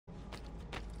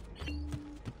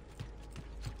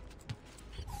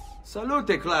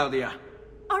Salute, Claudia.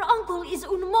 Our uncle is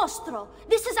un mostro.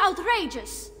 This is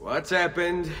outrageous. What's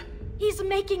happened? He's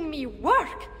making me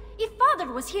work. If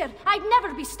Father was here, I'd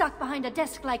never be stuck behind a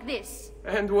desk like this.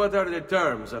 And what are the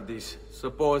terms of this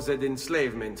supposed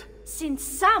enslavement? Since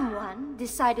someone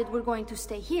decided we're going to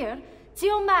stay here,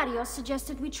 Zio Mario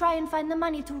suggested we try and find the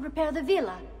money to repair the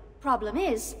villa. Problem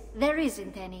is, there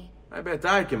isn't any. I bet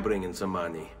I can bring in some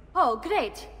money. Oh,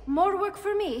 great. More work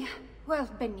for me. Well,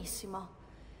 benissimo.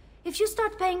 If you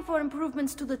start paying for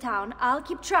improvements to the town, I'll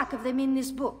keep track of them in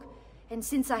this book. And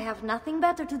since I have nothing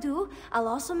better to do, I'll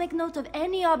also make note of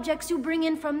any objects you bring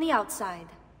in from the outside.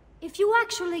 If you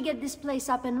actually get this place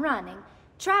up and running,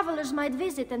 travelers might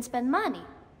visit and spend money.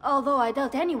 Although I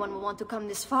doubt anyone will want to come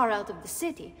this far out of the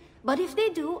city. But if they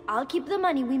do, I'll keep the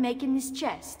money we make in this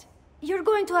chest. You're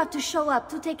going to have to show up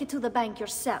to take it to the bank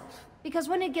yourself. Because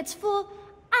when it gets full,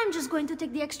 I'm just going to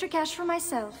take the extra cash for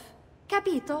myself.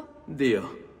 Capito? Deal.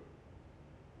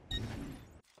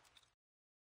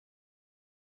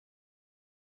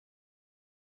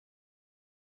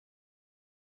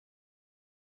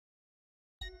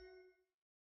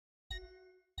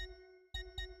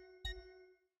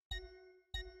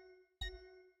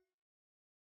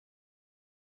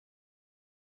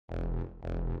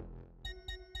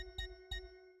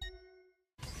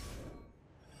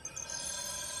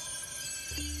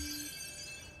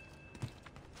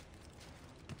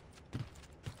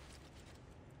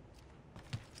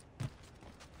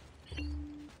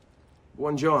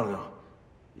 Buongiorno.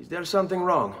 Is there something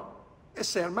wrong?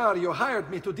 Ser Mario hired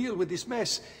me to deal with this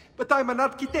mess, but I'm an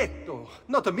architetto,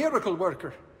 not a miracle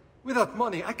worker. Without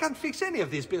money, I can't fix any of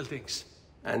these buildings.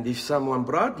 And if someone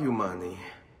brought you money?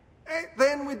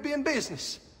 Then we'd be in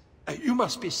business. You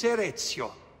must be Ser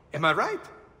Ezio. Am I right?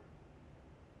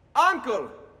 Uncle!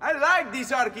 I like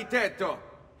this architetto!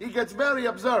 He gets very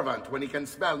observant when he can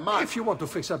smell mud. If you want to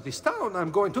fix up this town, I'm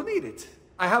going to need it.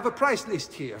 I have a price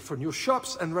list here for new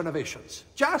shops and renovations.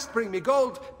 Just bring me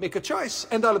gold, make a choice,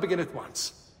 and I'll begin at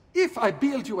once. If I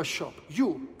build you a shop,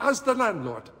 you, as the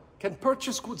landlord, can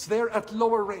purchase goods there at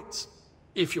lower rates.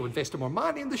 If you invest more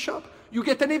money in the shop, you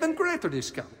get an even greater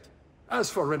discount.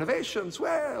 As for renovations,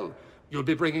 well, you'll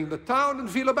be bringing the town and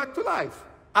villa back to life.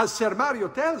 As Ser Mario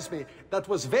tells me, that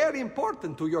was very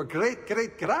important to your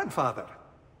great-great-grandfather.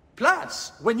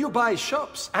 Plus, when you buy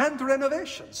shops and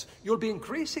renovations, you'll be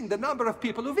increasing the number of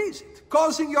people who visit,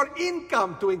 causing your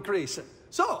income to increase.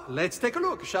 So, let's take a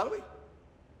look, shall we?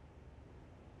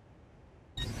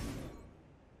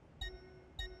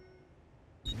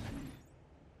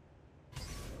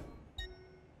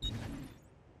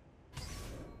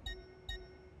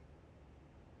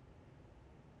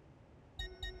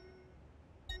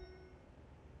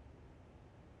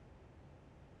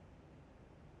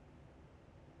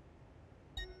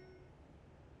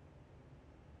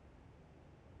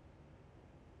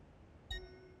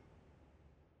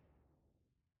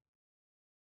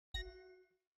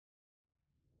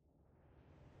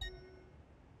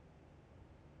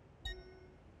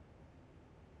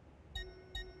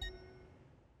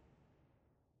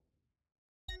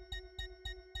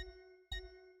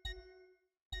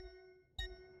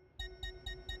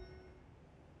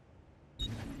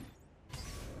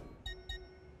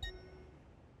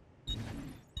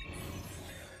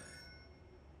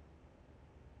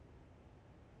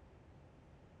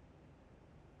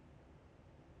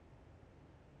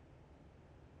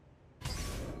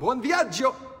 Buon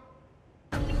viaggio!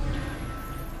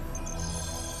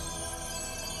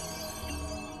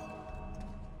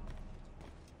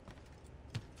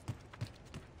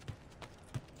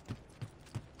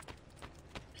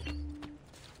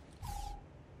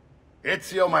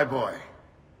 Ezio, my boy.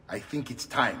 I think it's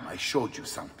time I showed you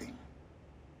something.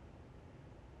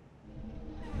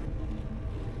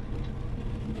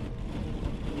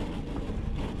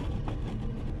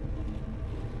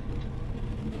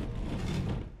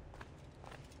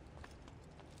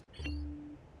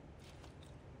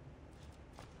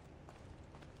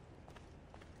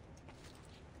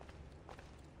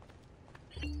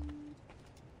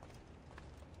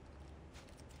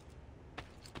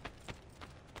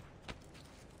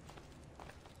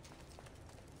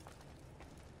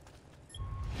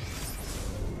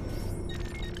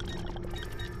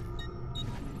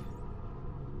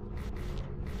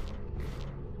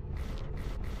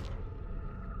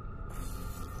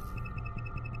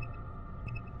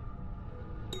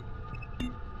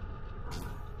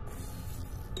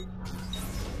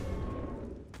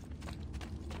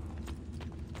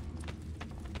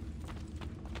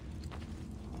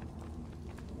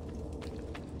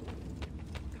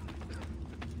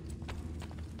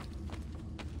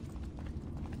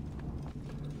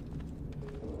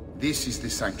 This is the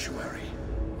sanctuary.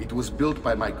 It was built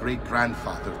by my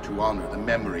great-grandfather to honor the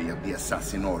memory of the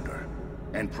Assassin Order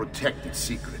and protect its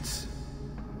secrets.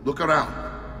 Look around.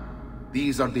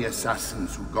 These are the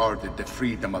assassins who guarded the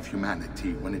freedom of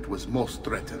humanity when it was most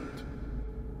threatened.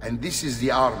 And this is the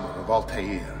armor of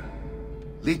Altair.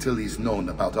 Little is known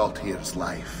about Altair's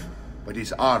life, but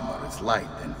his armor is light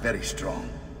and very strong.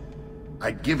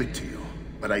 I'd give it to you,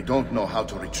 but I don't know how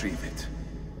to retrieve it.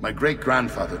 My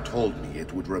great-grandfather told me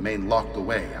it would remain locked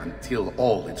away until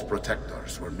all its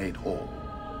protectors were made whole.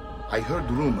 I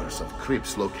heard rumors of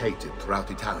crypts located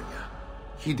throughout Italia,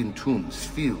 hidden tombs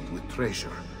filled with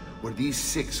treasure, where these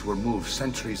six were moved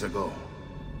centuries ago.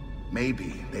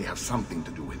 Maybe they have something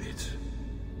to do with it.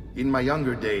 In my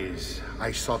younger days,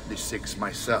 I sought the six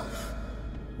myself,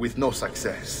 with no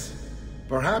success.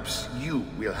 Perhaps you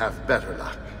will have better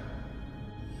luck.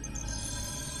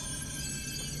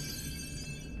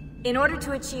 In order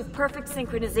to achieve perfect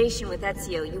synchronization with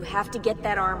Ezio, you have to get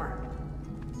that armor.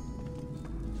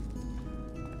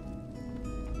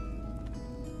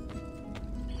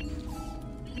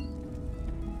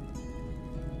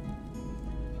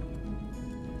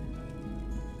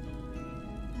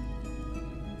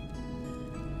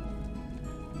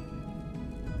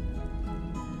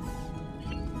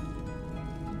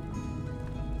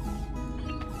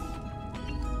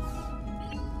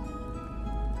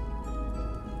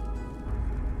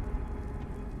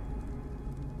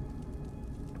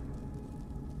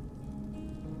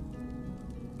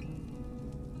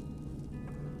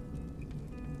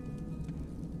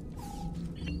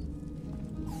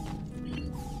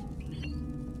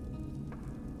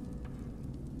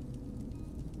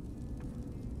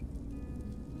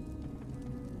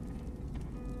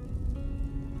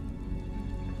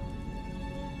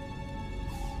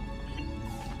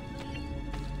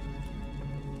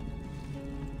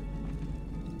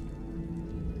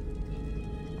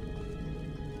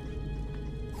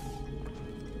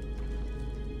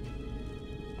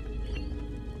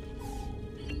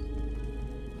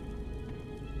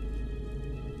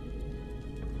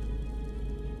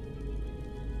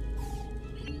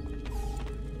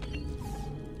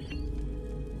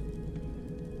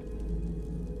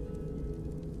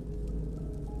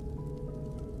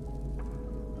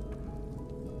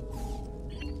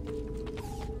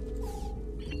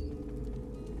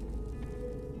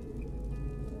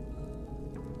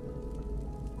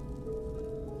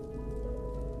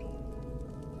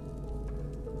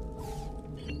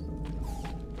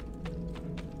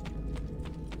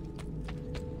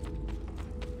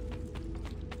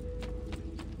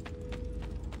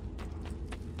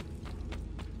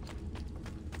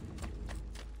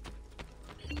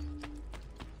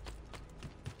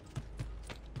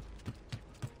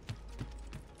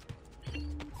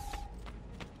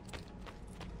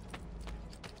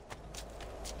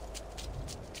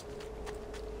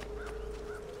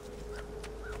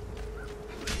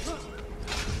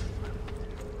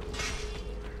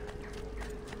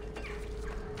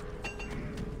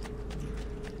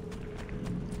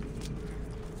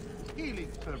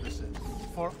 Purposes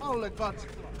for all the gods.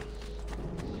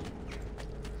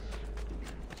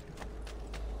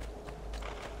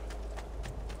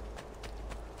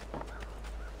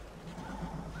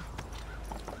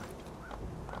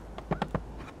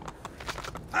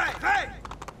 Hey, hey!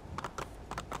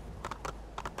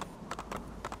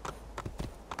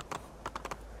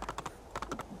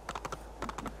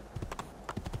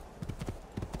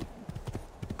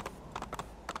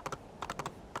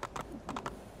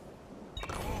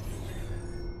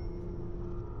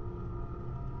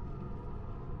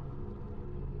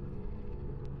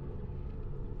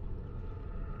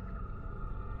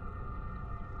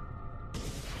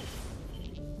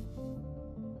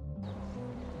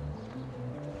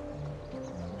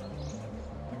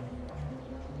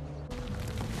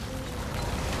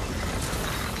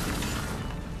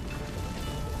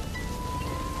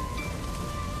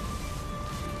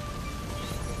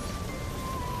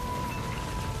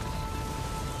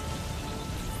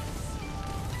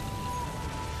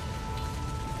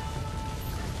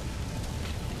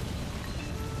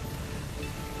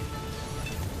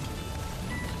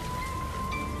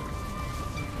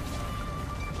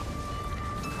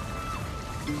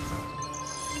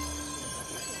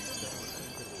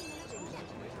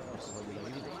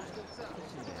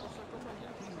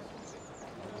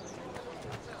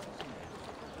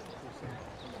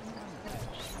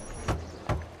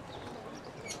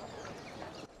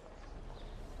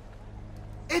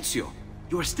 Ezio,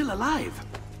 you are still alive.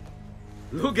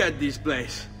 Look at this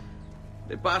place.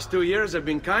 The past 2 years have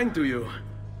been kind to you.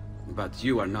 But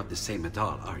you are not the same at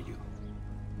all, are you?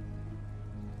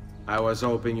 I was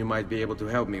hoping you might be able to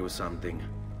help me with something.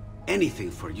 Anything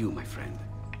for you, my friend.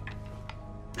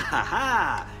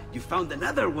 Haha! You found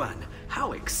another one!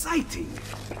 How exciting!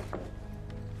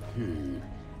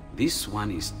 This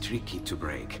one is tricky to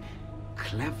break.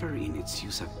 Clever in its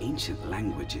use of ancient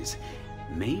languages.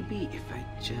 Maybe if I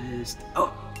just...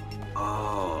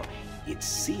 Oh! It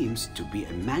seems to be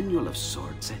a manual of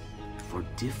sorts for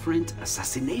different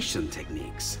assassination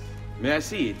techniques. May I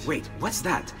see it? Wait, what's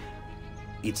that?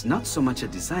 It's not so much a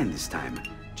design this time,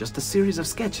 just a series of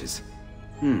sketches.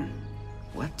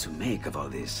 What to make of all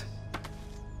this?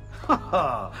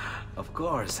 Of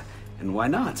course, and why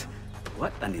not?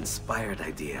 What an inspired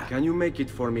idea. Can you make it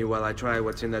for me while I try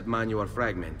what's in that manual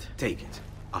fragment? Take it.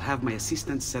 I'll have my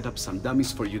assistant set up some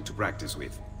dummies for you to practice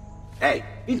with. Hey,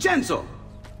 Vincenzo!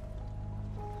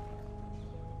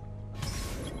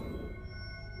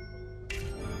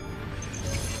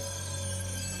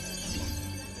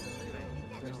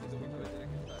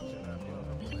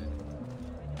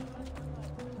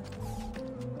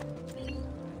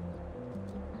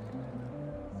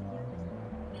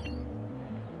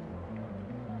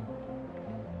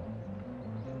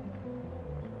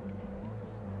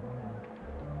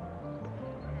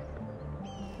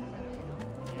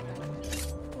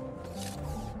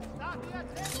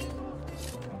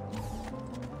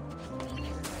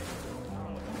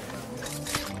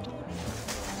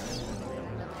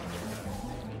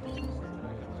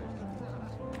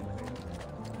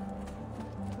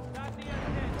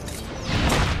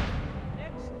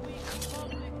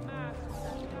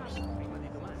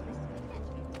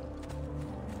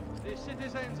 The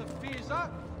citizens of Pisa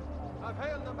have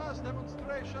held a mass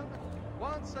demonstration,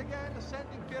 once again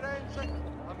sending Firenze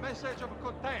a message of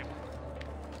contempt.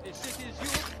 The city's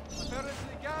youth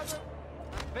apparently gathered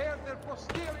and bear their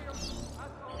posteriors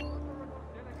as a honorable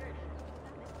delegation.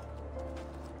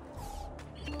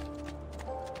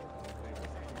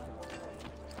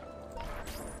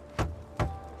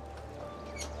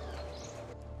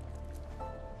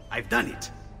 I've done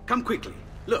it. Come quickly.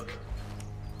 Look.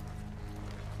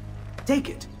 Take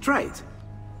it. Try it.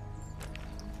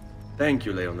 Thank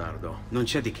you, Leonardo. Non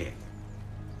c'è di che.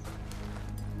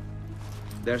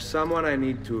 There's someone I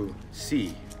need to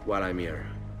see while I'm here.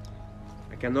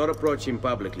 I cannot approach him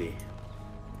publicly.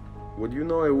 Would you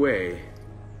know a way?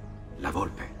 La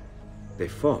Volpe. The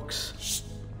fox. Shh.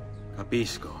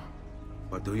 Capisco.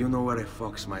 But do you know where a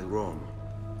fox might roam?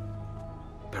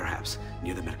 Perhaps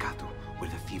near the mercato, where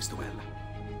the thieves dwell.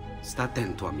 Sta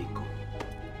attento, amico.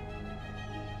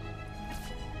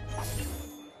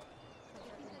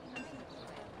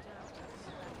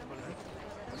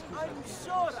 I'm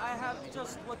sure I have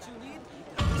just what you need.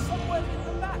 Somewhere in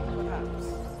the back, perhaps.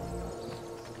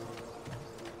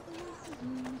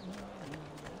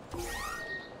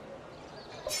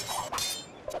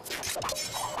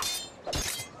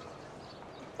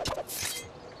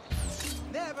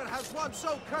 Never has one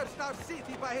so cursed our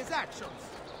city by his actions.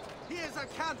 He is a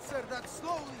cancer that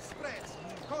slowly spreads,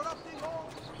 corrupting all...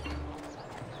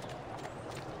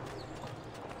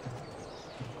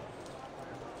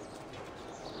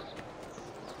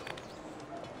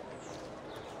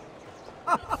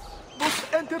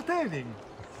 Most entertaining.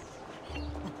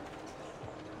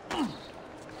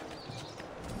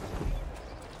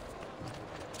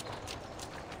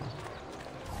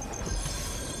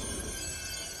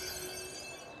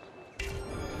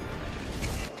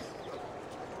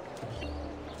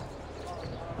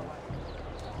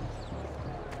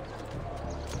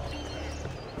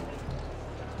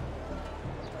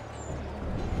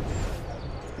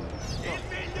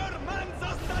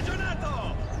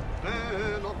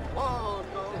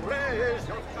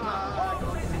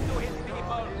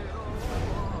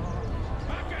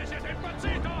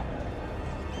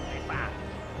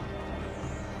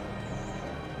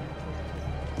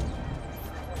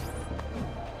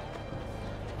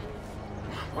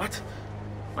 What?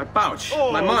 My pouch.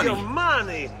 Oh, my money. your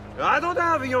money! I don't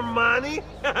have your money!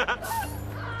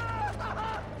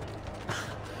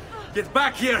 Get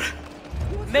back here!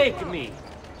 Make me.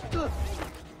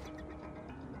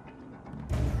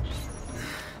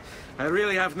 I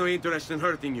really have no interest in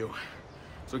hurting you.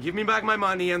 So give me back my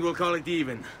money and we'll call it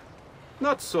even.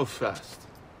 Not so fast.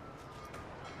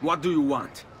 What do you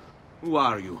want? Who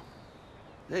are you?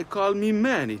 They call me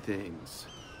many things.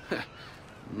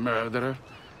 Murderer,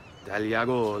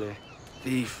 tagliagole,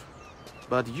 thief.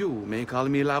 But you may call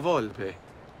me La Volpe.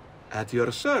 At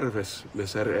your service,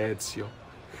 Messer Ezio.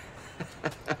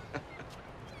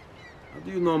 How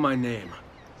do you know my name?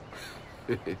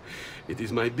 It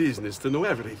is my business to know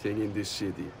everything in this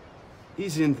city.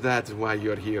 Isn't that why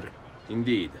you're here?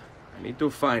 Indeed. I need to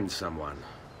find someone.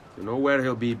 You know where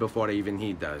he'll be before even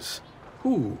he does.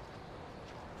 Who?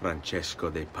 Francesco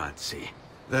de Pazzi.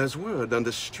 There's word on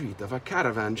the street of a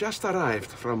caravan just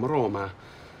arrived from Roma.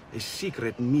 A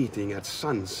secret meeting at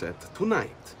sunset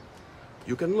tonight.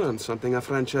 You can learn something of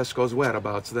Francesco's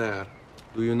whereabouts there.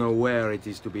 Do you know where it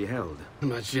is to be held?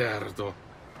 Ma certo.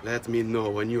 Let me know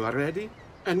when you are ready,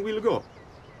 and we'll go.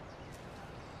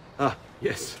 Ah,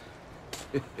 yes.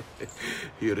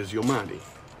 Here is your money.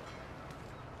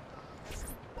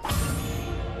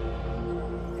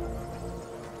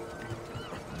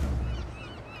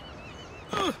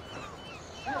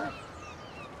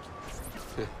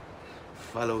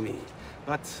 Follow me.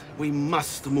 But we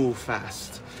must move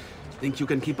fast. Think you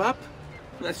can keep up?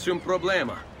 Nessun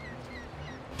problema.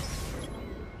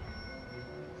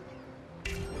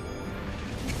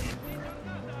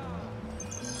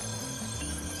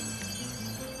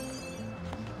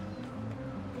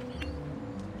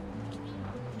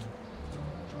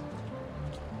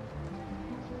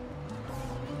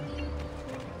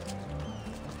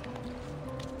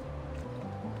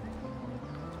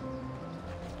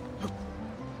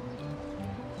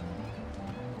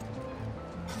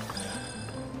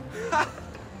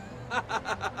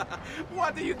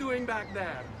 What are you doing back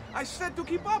there? I said to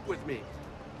keep up with me.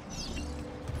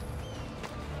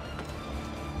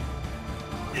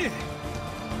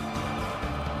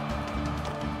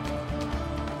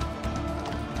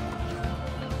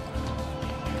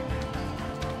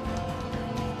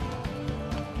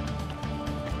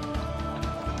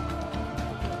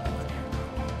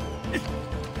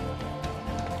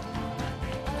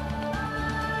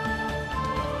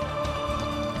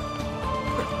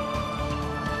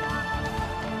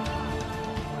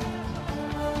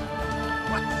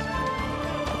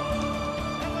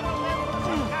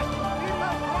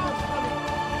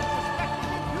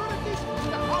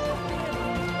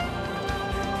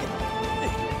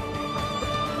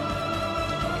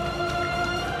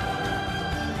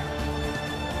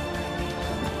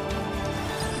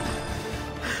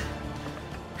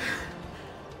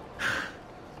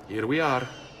 Here we are.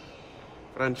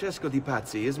 Francesco di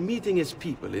Pazzi is meeting his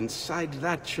people inside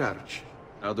that church.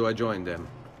 How do I join them?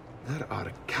 There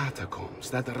are catacombs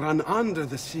that run under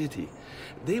the city.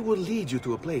 They will lead you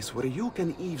to a place where you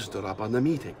can eavesdrop on the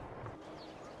meeting.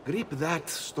 Grip that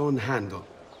stone handle.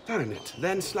 Turn it,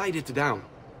 then slide it down.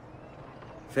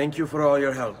 Thank you for all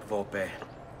your help, Volpe.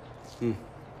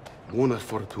 Buona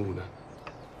fortuna.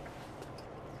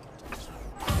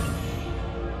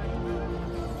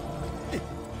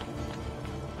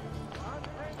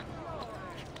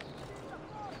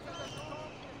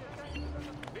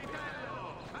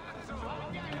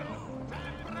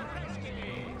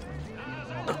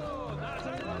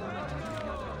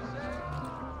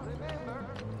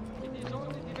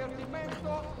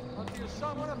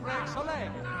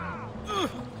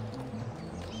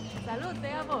 Salute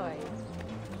a voi.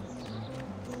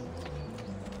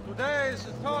 Today's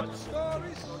top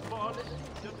stories.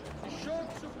 The short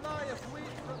supply of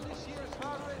wheat from this year's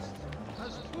harvest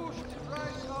has pushed the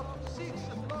price up 6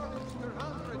 florins per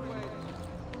hundredweight,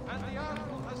 and the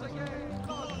apple has again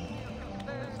lost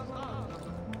there's a ton.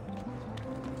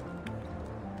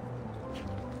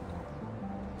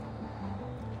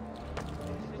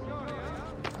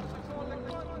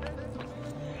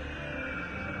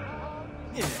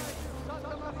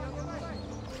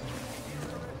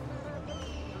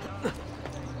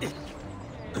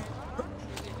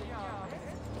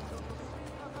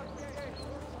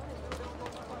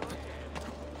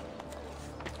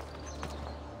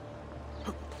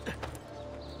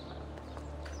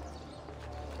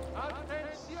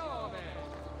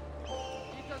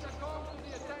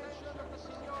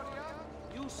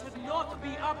 You should not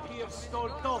be up here,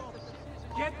 Stolto.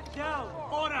 Get down,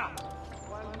 ora!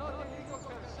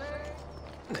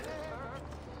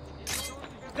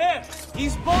 There!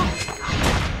 He's both!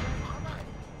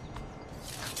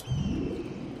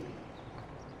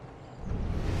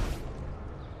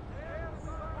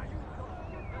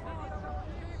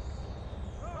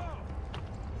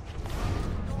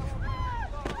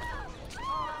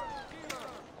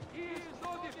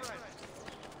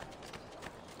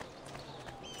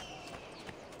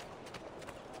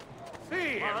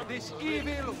 This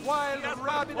evil, wild,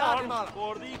 rabid animal!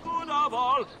 For the good of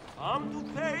all, come to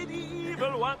pay the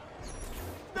evil one.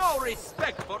 No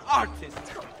respect for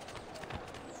artists.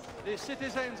 The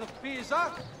citizens of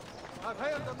Pisa have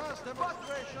held a mass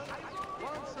demonstration.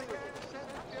 Once again, sent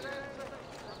Firenze.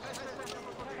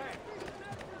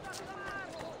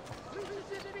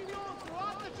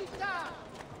 Throughout the città.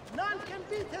 None can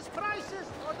beat his prices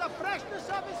or the freshness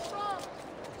of his song.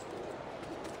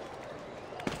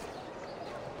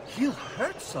 He'll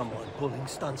hurt someone pulling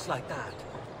stunts like that.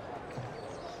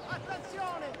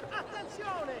 Attenzione!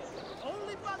 Attenzione!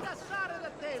 Only bagassare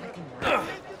the tailor.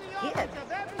 Make to the object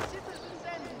of every citizen's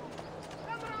envy.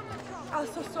 Come around the shop. I'm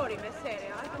so sorry,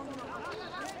 Messere. I don't know.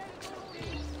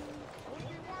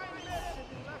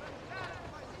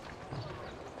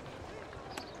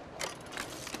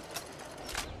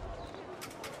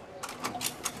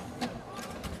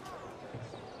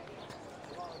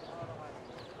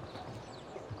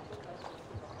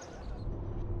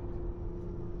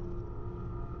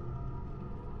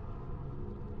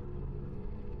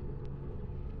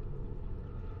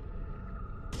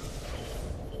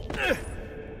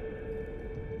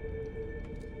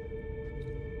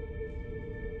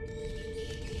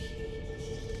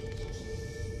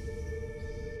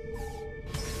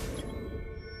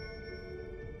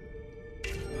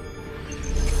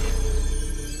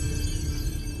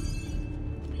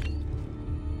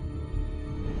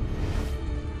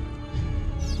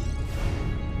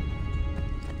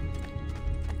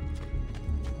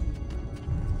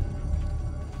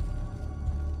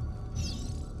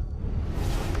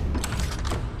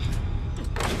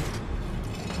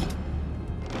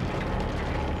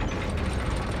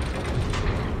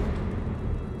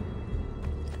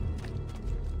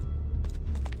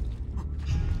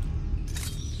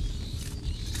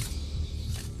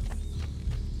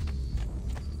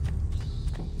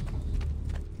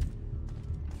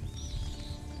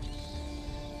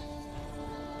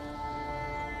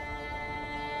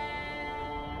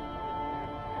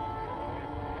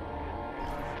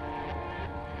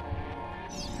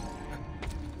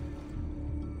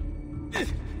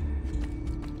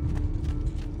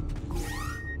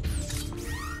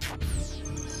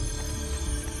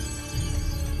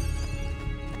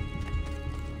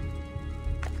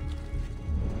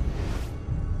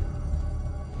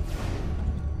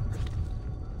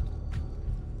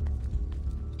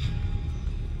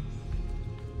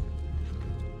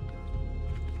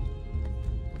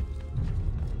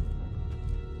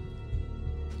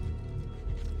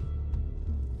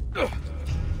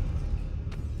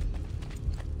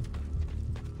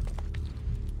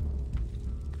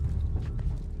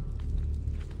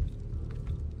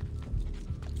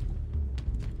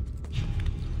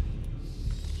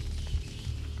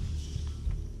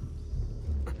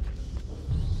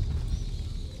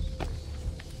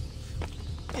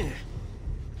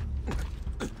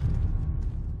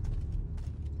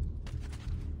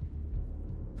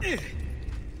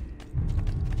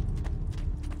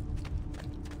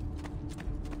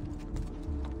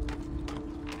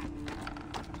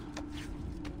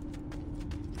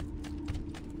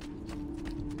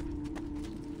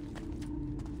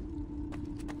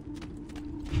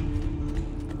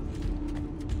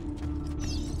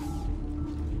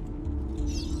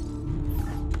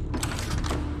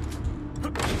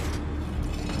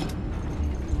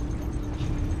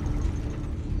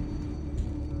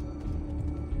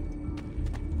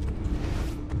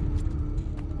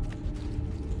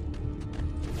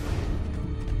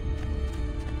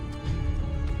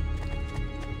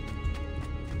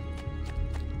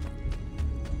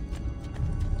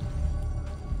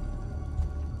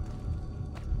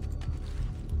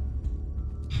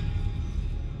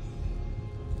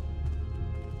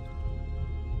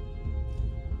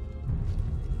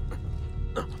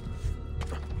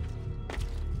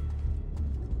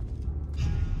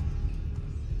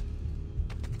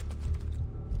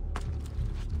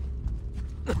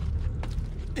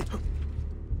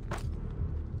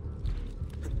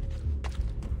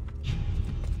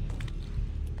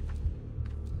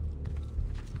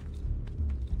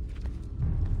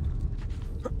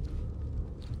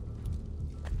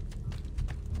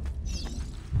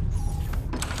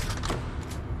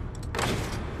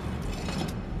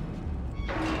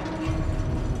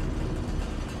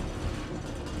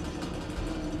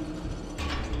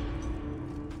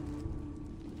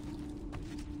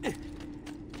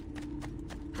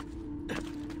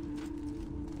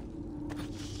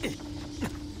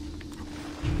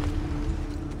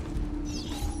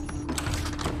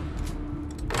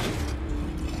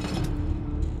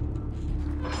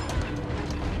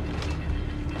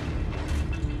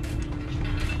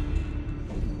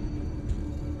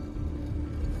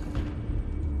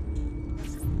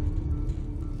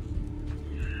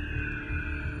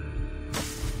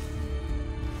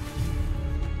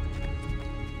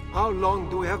 How long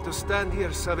do we have to stand here,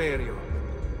 Saverio?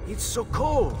 It's so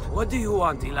cold. What do you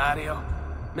want, Ilario?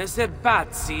 Messer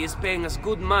Pazzi is paying us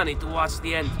good money to watch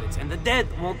the entrance, and the dead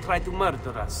won't try to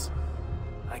murder us.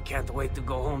 I can't wait to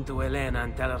go home to Elena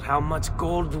and tell her how much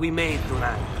gold we made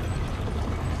tonight.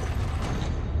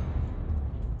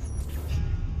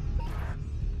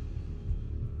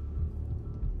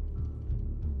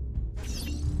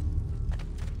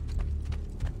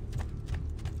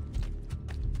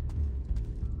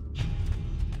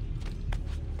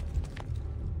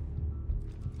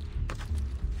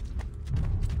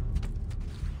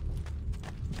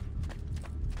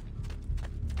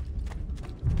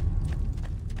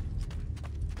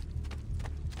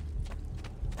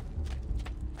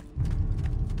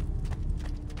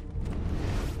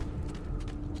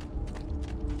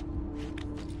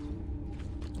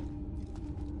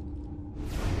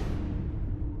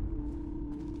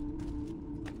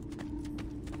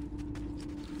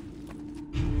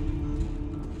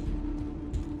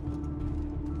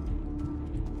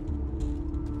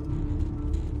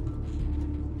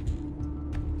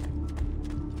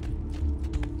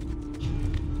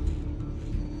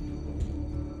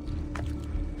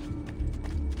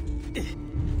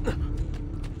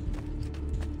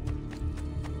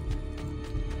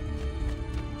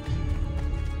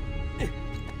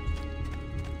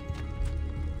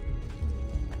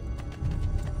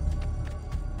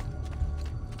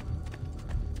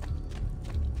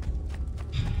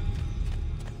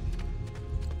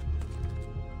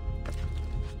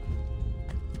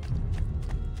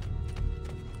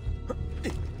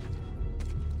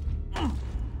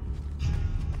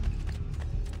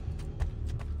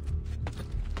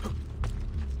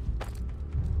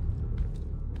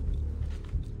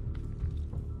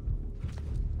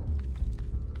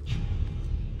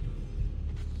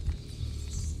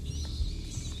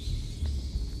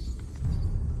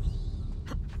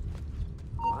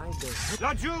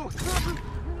 Laggiù!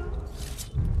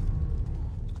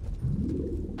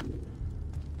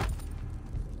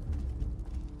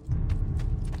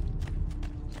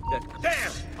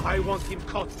 There! I want him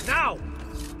caught now!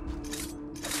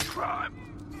 Crime!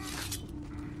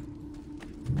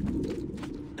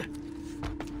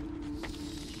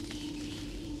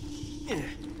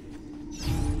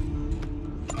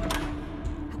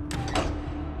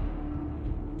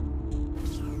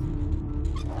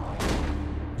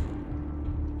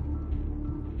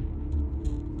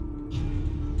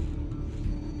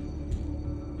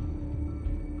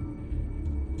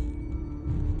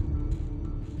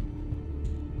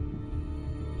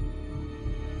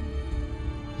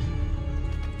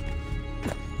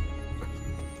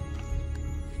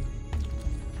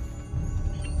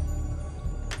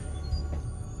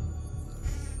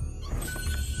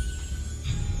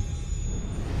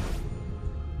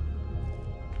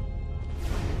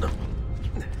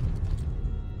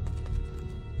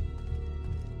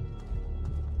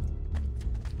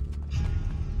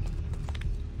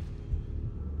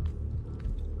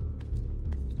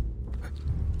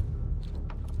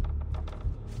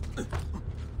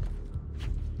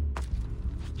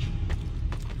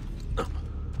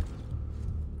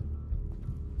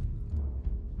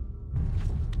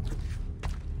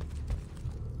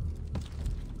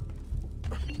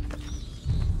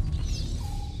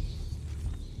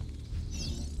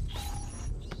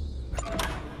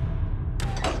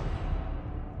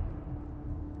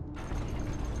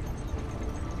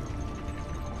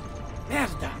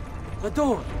 The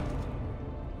door!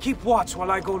 Keep watch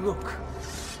while I go look.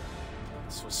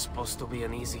 This was supposed to be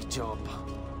an easy job.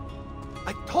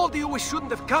 I told you we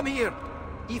shouldn't have come here.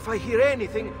 If I hear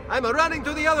anything, I'm running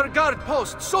to the other guard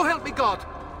post, so help me God!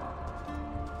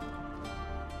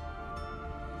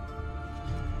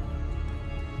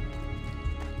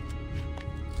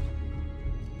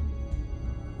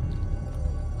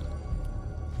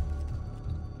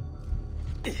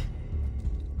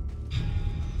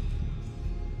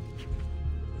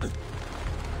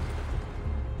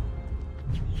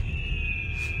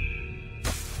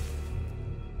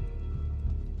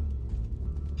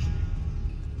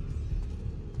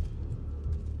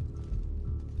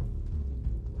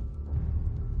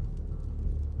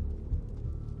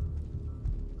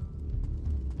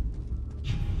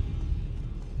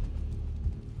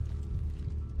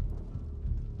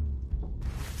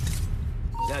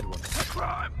 That was a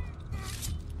crime.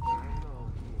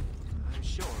 No, I'm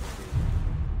sure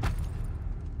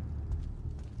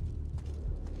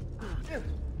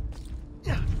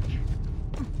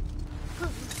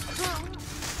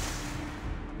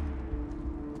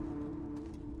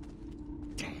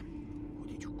Damn, who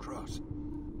did you cross?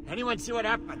 Anyone see what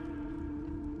happened?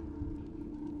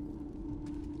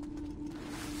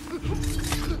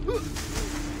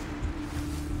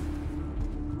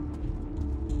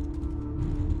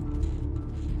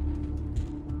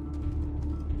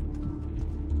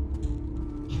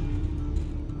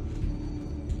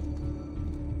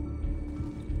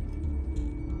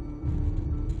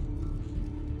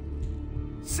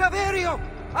 Saverio!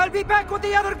 I'll be back with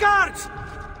the other guards!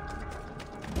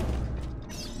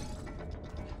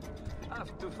 I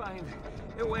have to find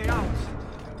a way out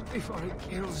before it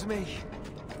kills me.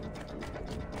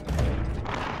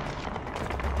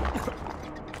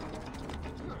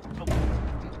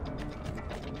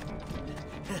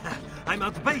 I'm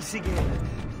at base again.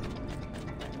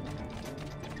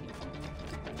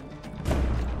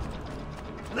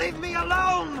 Leave me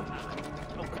alone!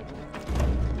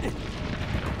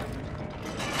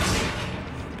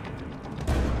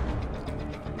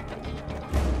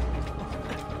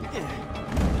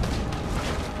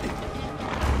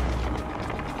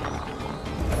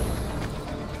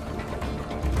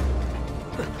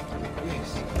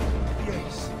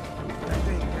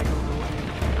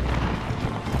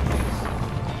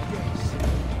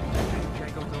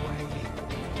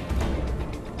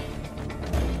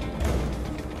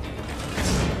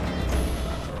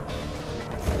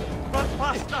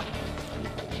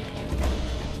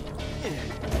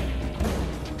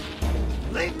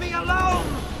 Leave me alone!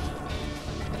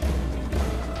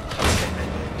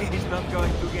 He's not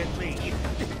going to get me.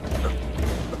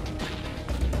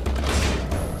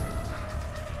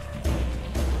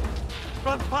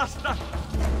 Run faster!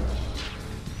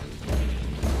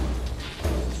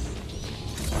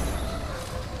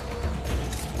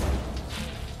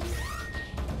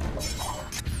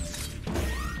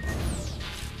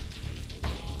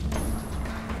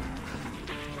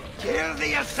 Kill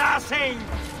the assassin!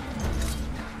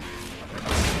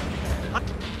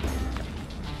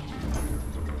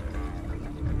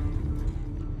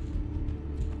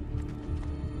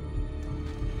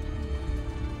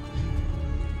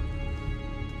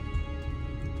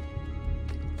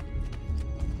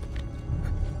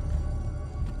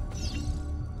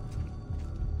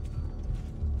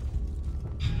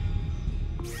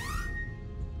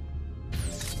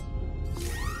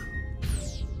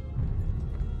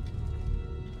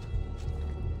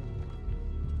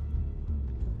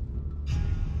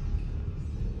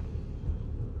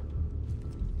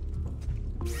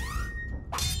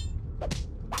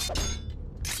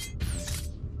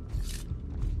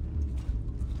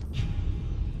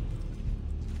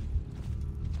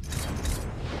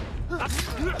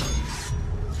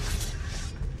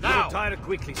 Retire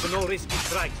quickly, so no risky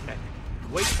strikes, men.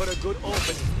 Wait for a good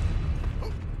opening.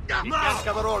 Now!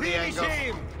 Finish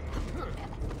him!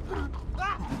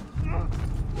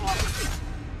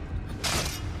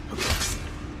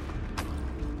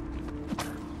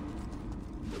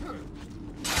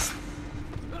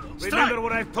 Remember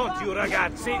what I've taught you,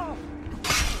 ragazzi?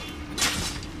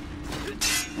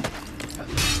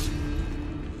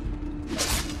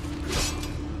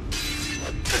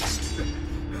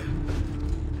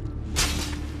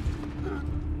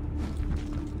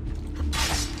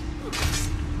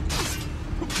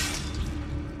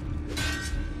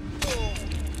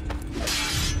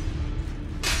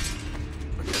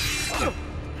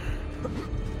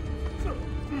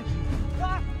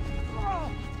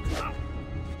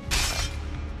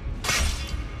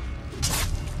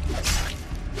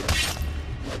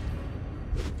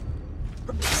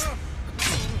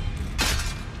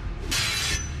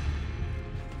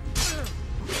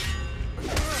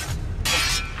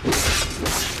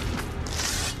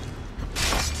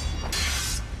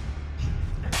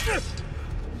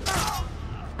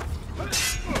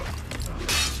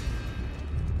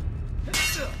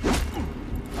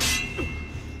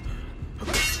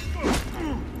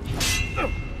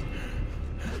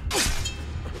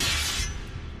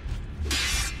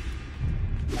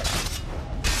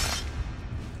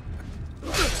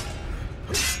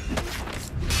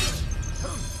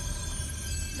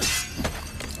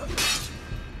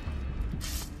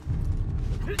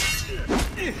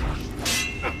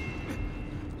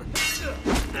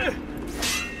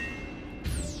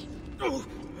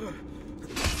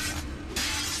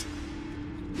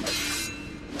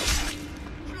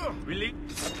 Really?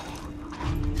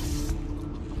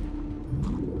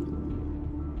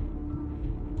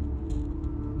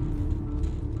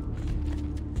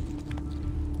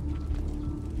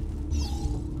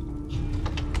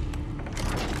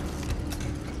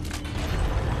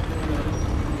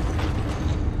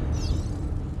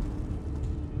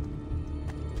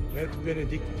 Et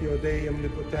benedictio Dei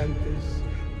omnipotentes,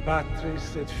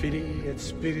 Patris et Filii et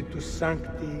Spiritus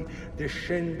Sancti,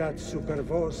 descendat super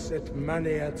vos et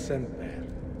maneat semper.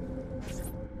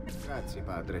 Grazie,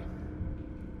 padre.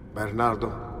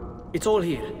 Bernardo? It's all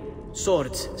here.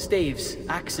 Swords, staves,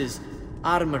 axes,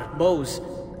 armor, bows.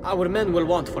 Our men will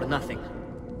want for nothing.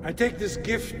 I take this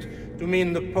gift to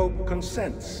mean the Pope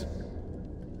consents.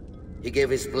 He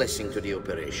gave his blessing to the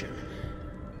operation.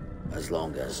 As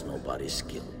long as nobody's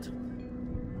killed.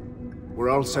 We're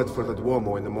all set for the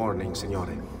Duomo in the morning,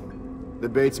 Signore. The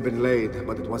bait's been laid,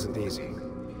 but it wasn't easy.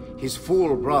 His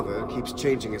fool brother keeps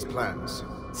changing his plans.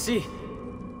 See,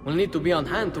 we'll need to be on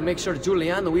hand to make sure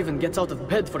Giuliano even gets out of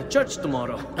bed for church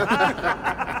tomorrow.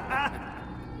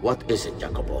 What is it,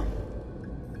 Jacopo?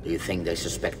 Do you think they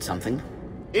suspect something?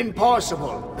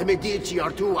 Impossible! The Medici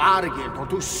are too arrogant or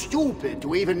too stupid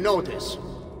to even notice.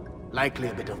 Likely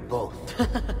a bit of both.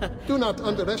 Do not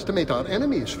underestimate our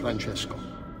enemies, Francesco.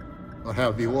 Or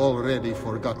have you already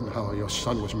forgotten how your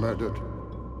son was murdered?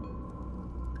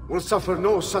 We'll suffer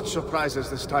no such surprises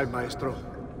this time, Maestro.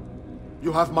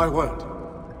 You have my word.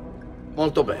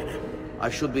 Molto bene. I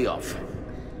should be off.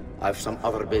 I've some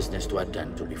other business to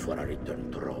attend to before I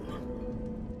return to Rome.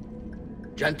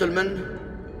 Gentlemen,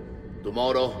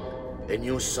 tomorrow, a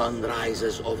new sun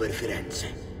rises over Firenze.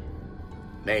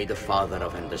 May the Father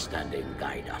of Understanding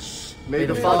guide us. May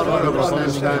the Father of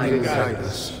Understanding guide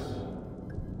us.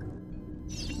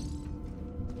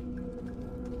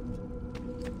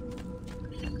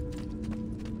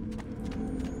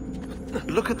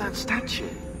 Look at that statue.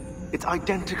 It's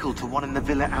identical to one in the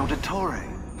Villa Auditore.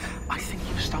 I think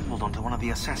you've stumbled onto one of the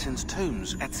assassin's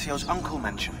tombs Ezio's uncle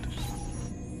mentioned.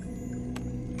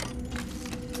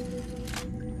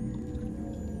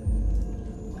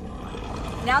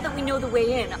 Now that we know the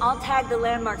way in, I'll tag the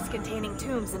landmarks containing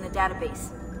tombs in the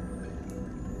database.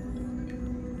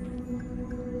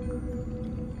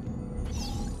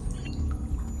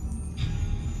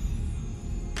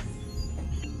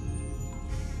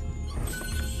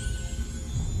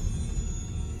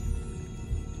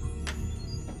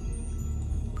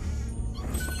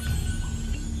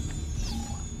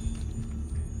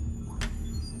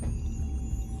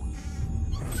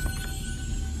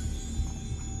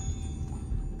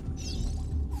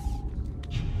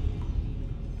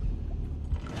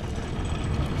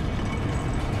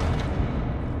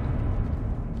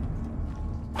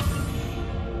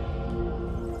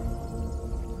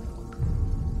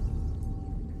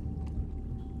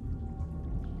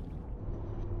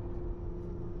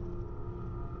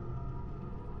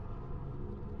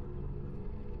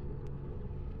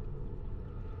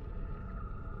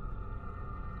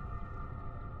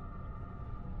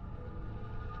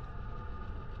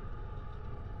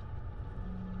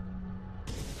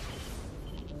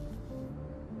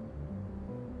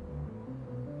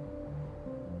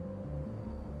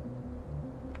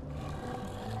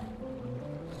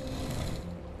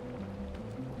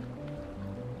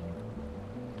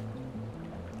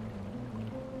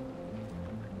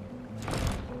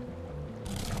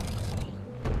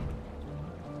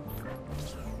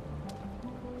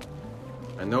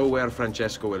 know where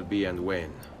Francesco will be and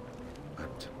when.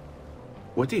 But...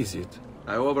 What is it?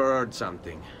 I overheard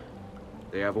something.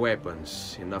 They have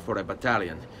weapons, enough for a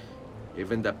battalion.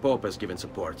 Even the Pope has given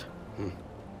support.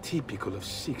 Typical of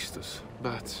Sixtus,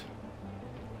 but...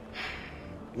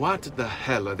 What the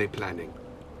hell are they planning?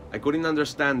 I couldn't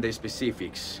understand the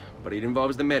specifics, but it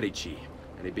involves the Medici,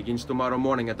 and it begins tomorrow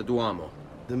morning at the Duomo.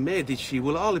 The Medici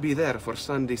will all be there for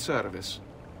Sunday service.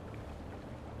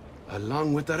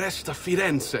 Along with the rest of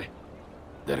Firenze.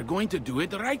 They're going to do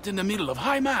it right in the middle of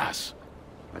High Mass.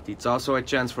 But it's also a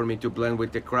chance for me to blend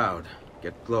with the crowd,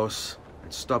 get close,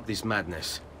 and stop this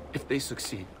madness. If they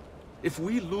succeed, if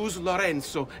we lose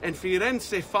Lorenzo and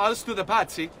Firenze falls to the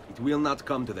Pazzi... It will not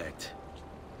come to that.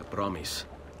 I promise.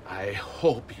 I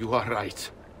hope you are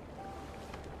right.